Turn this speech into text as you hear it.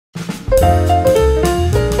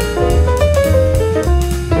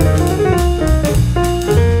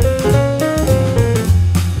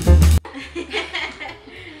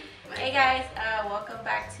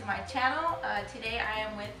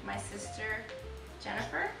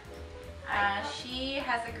Jennifer. She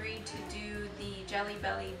has agreed to do the Jelly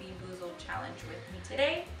Belly Bean Boozled challenge with me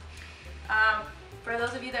today. For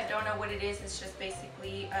those of you that don't know what it is, it's just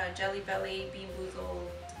basically Jelly Belly Bean Boozled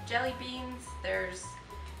jelly beans. There's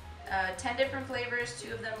 10 different flavors.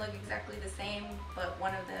 2 of them look exactly the same, but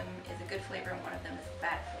one of them is a good flavor and one of them is a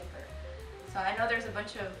bad flavor. So I know there's a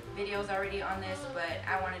bunch of videos already on this, but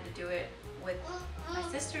I wanted to do it with my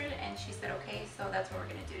sister and she said okay, so that's what we're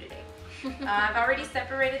gonna do today. I've already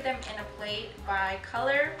separated them in a plate by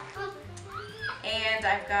color, and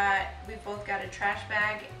we've both got a trash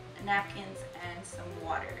bag, napkins, and some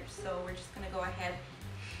water. So we're just gonna go ahead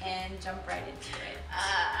and jump right into it.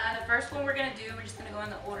 The first one we're gonna do, we're just gonna go in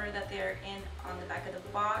the order that they're in on the back of the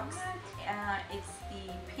box. It's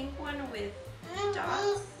the pink one with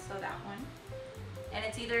dots, so that one. And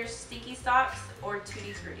it's either Stinky Socks or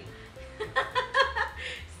Tutti Frutti.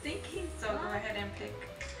 Stinky. So go ahead and pick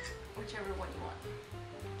whichever one you want.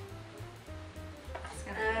 It's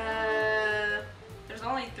gonna there's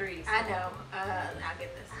only 3. So. I know. I'll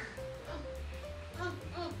get this.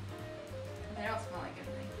 They don't smell like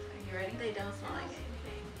anything. Are you ready? They don't smell like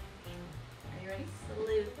anything. Are you ready?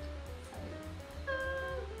 Salute.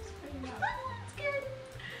 I'm scared.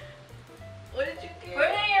 What did you get? Put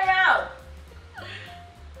it in your mouth.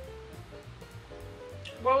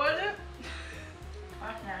 What was it?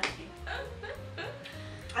 That's nasty.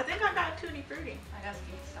 I think I got Tutti Frutti. I got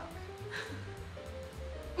Stinky Socks.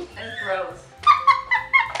 And gross.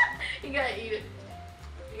 You gotta eat it.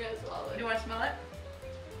 You gotta swallow it. You want to smell it?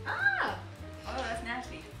 Ah! Oh, that's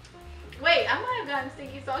nasty. Wait, I might have gotten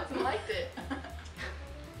Stinky Socks and liked it.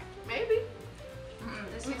 Maybe.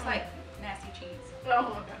 This looks like nasty cheese. Oh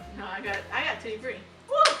my god. No, I got Tutti Frutti.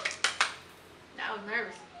 Woo! I was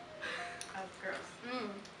nervous. That's gross.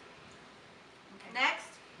 Okay. Next.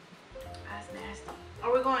 That's nasty.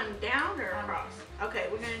 Are we going down or across? Okay,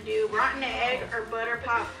 we're gonna do rotten egg or butter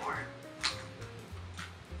popcorn.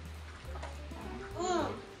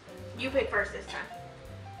 You pick first this time.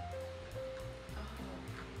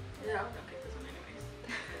 No, don't pick this one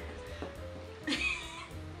anyways.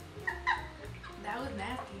 That was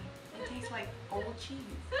nasty. It tastes like old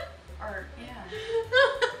cheese. Or, yeah.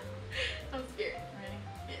 I'm scared. Ready?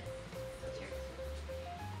 Yes. Cheers.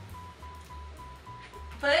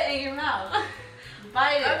 Put it in your mouth.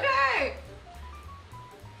 Bite it. Okay.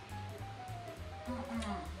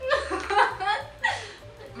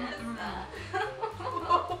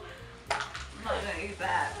 I'm not gonna eat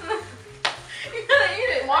that. You gotta eat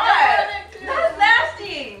it. Why? That's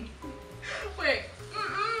nasty. Wait.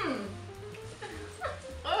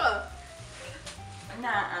 Ugh.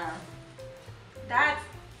 Nuh-uh. That's...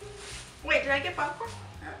 Wait, did I get popcorn?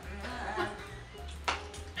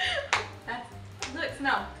 That's... Look,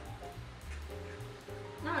 smell.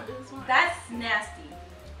 No, this one. That's nasty.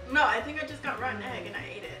 No, I think I just got rotten egg and I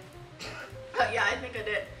ate it. Oh yeah, I think I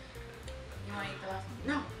did. You wanna eat the last one?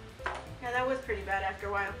 No. Yeah, that was pretty bad after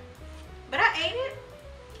a while. But I ate it.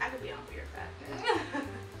 I could be on for your fat.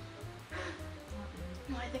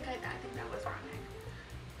 No, I think that was rotten egg.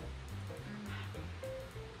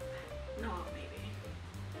 No, maybe.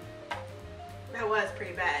 That was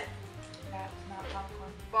pretty bad. That's not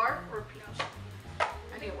popcorn. Bar or peach?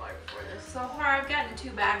 I need water before this. So far, I've gotten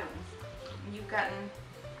 2 bad ones. You've gotten...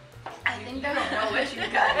 I you think don't that know what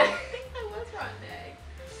you've gotten. I think that was rotten egg.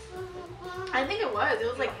 I think it was. It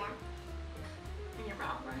was like in your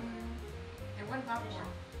mouth, right? It wasn't popcorn.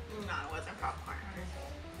 No, it wasn't popcorn.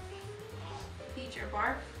 Peach or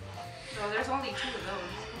barf? So there's only 2 of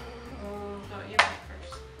those. So you pick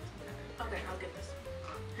first. Okay, I'll get this one.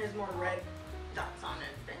 It has more red dots on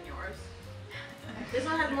it than yours. This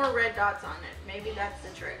one has more red dots on it. Maybe that's the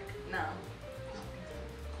trick. No.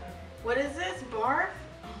 What is this? Barf?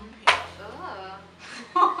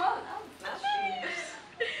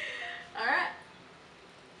 Alright.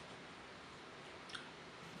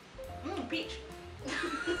 Peach.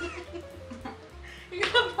 You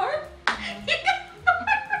got barf? You got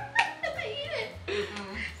barf? I eat it.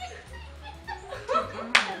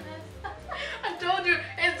 I told you,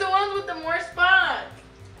 it's the ones with the more spots.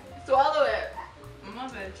 Swallow it. I'm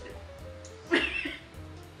not gonna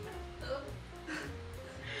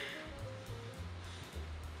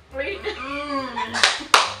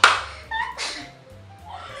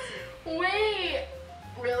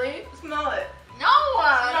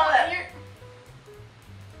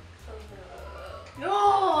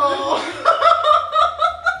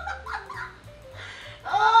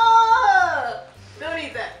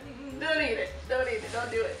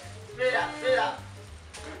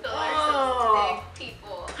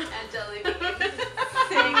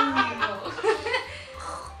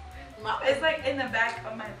It's like in the back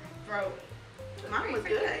of my throat. Mine was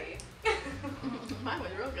good. Mine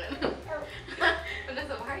was real good.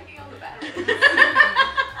 Vanessa, why are you on the back?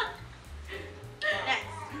 Next.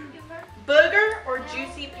 Booger or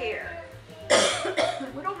juicy pear?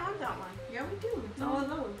 We don't have that one. Yeah, we do. It's all of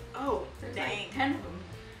those. Oh, There's dang. like 10 of them.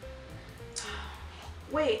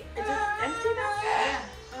 Wait, is it empty now? Yeah.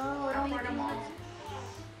 Oh, I I don't poured think them all it in. is.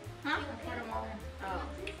 Huh? I poured them all in. Oh.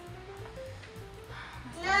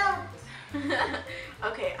 No.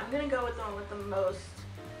 Okay, I'm gonna go with the one with the most.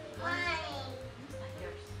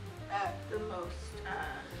 The most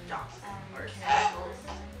dots or circles.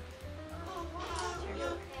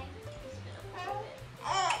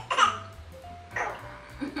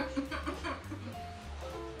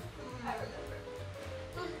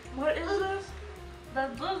 What is this? The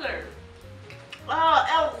booger.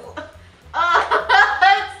 Oh,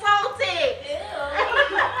 it's salty.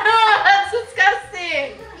 That's disgusting.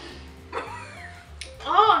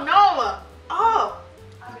 Oh no. Oh,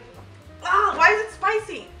 why is it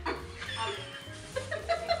spicy?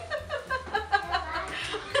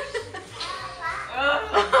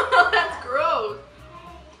 That's gross.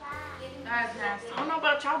 That's nasty. I don't know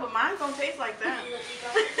about y'all, but mine don't taste like that.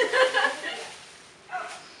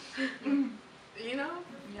 You know?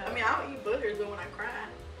 Yeah. I mean, I'll eat boogers, but when I cry,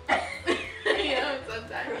 you know,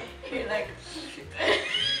 sometimes You're like, you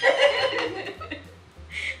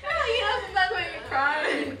know, sometimes when you cry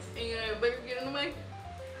and you know, booger get in the way.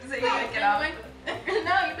 so you gotta get off. No,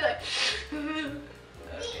 you'd be like.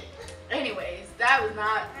 Okay. Anyways, that was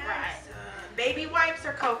not right. Baby wipes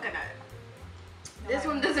or coconut? This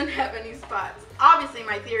one doesn't have any spots. Obviously,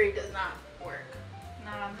 my theory does not work.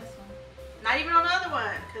 Not on this one. Not even on the other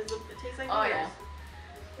one, because it tastes like Oh, boogers. yeah.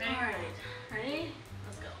 Ready? Alright, ready?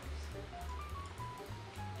 Let's go.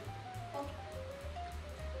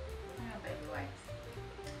 I got baby wipes.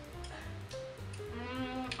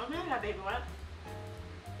 I think I got baby wipe.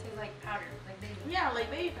 Tastes like powder, like baby. Yeah, like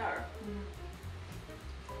baby powder.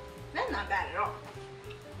 That's not bad at all.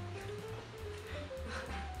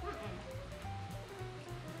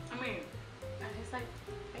 I mean, That tastes like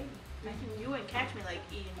baby. you wouldn't catch me like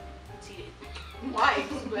eating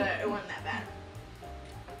wipes, but it wasn't that bad.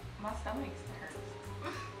 My stomach hurts.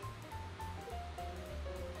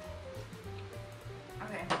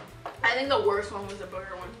 Okay. I think the worst one was the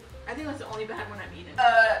booger one. I think that's the only bad one I've eaten. No,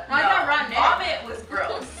 I got rotten egg. vomit was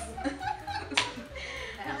gross.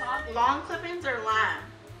 Long clippings or lime?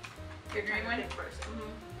 Your green one? Pick first.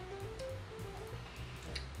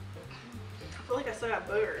 I feel like I still got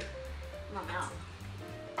booger in my mouth.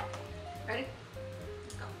 Ready?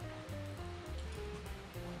 Let's go.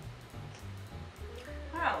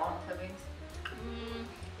 I got long clippings.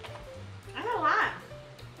 I got lime.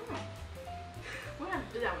 We're gonna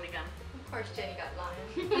do that one again. Of course, Jenny got lime.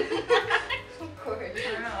 Of course. I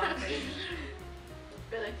don't know long clippings.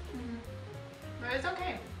 Really? But it's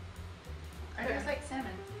okay. I think it's like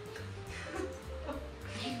salmon.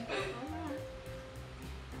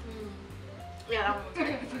 Yeah, that one was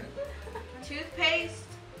good. Toothpaste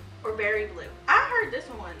or berry blue? I heard this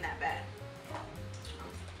one wasn't that bad.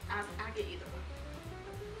 I get either one.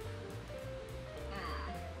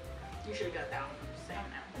 You should have got that one.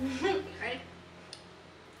 I'm just saying. Ready?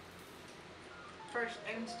 First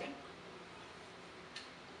instinct.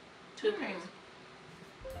 Toothpaste.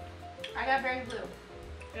 I got berry blue.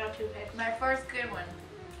 I got toothpaste. My first good one.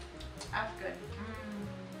 That's good.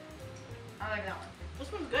 I like that one.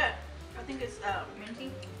 This one's good. I think it's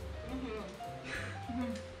Minty?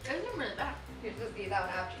 it isn't really bad. You're supposed to eat that one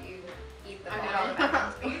after you eat the I did all the bad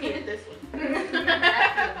ones. I eat this one.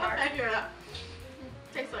 After the part. Yeah.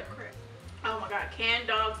 Tastes like crap. Oh my god, canned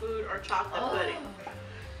dog food or chocolate pudding?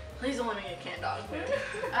 Please don't let me get canned dog food.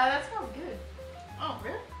 That smells good. Oh,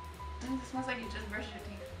 really? It smells like you just brushed your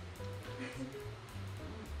teeth.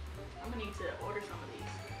 I'm gonna need to order some of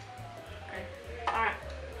these. Okay. Alright.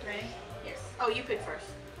 Ready? Yes. Oh, you pick first.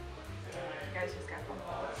 You guys just got them.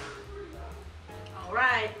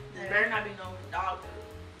 Alright. This better not be no dog food.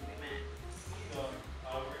 Be mad.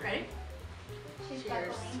 Ready? She's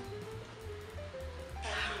Cheers. buckling.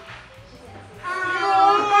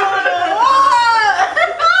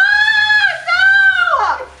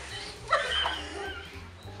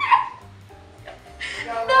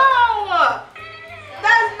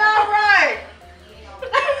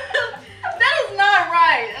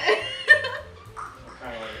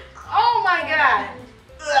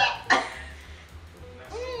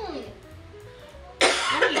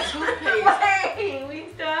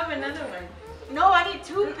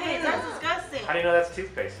 Toothpaste, that's disgusting. How do you know that's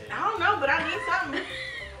toothpaste? I don't know, but I need something.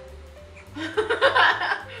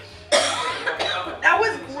 That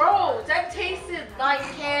was gross.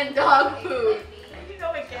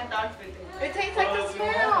 it tastes like the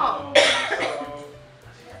smell. So,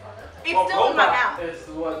 It's still in my mouth. It's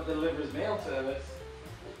what delivers mail to us.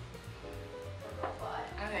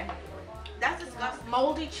 Okay. That's disgusting.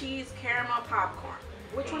 Moldy cheese caramel popcorn.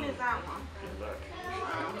 Which one is that one?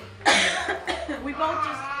 We both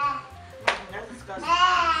just. That's disgusting.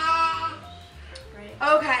 Right.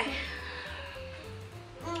 Okay.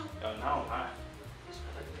 Oh, no, hi.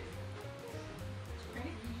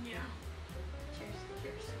 Ready? Yeah. Cheers.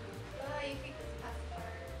 Cheers. You think this is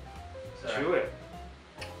pacifier? Chew it.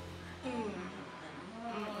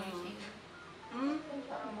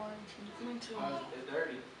 Me too. It's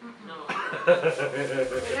dirty.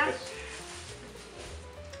 Yeah.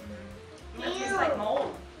 That tastes like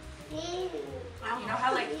mold. You know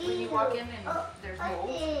how like when you walk in and there's mold?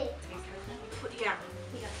 It tastes like that.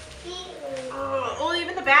 Yeah. Oh,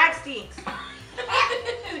 even the bag stinks.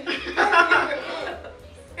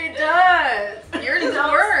 It does. Yours is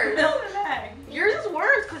worse. Smell the bag. Yours is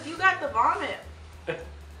worse because you got the vomit.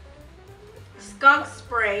 Skunk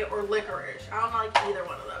spray or licorice. I don't like either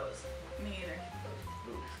one of those. Me either.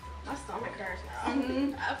 My stomach hurts now.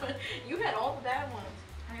 You had all the bad ones.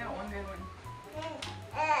 I got one good one.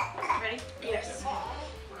 Ready? Yes.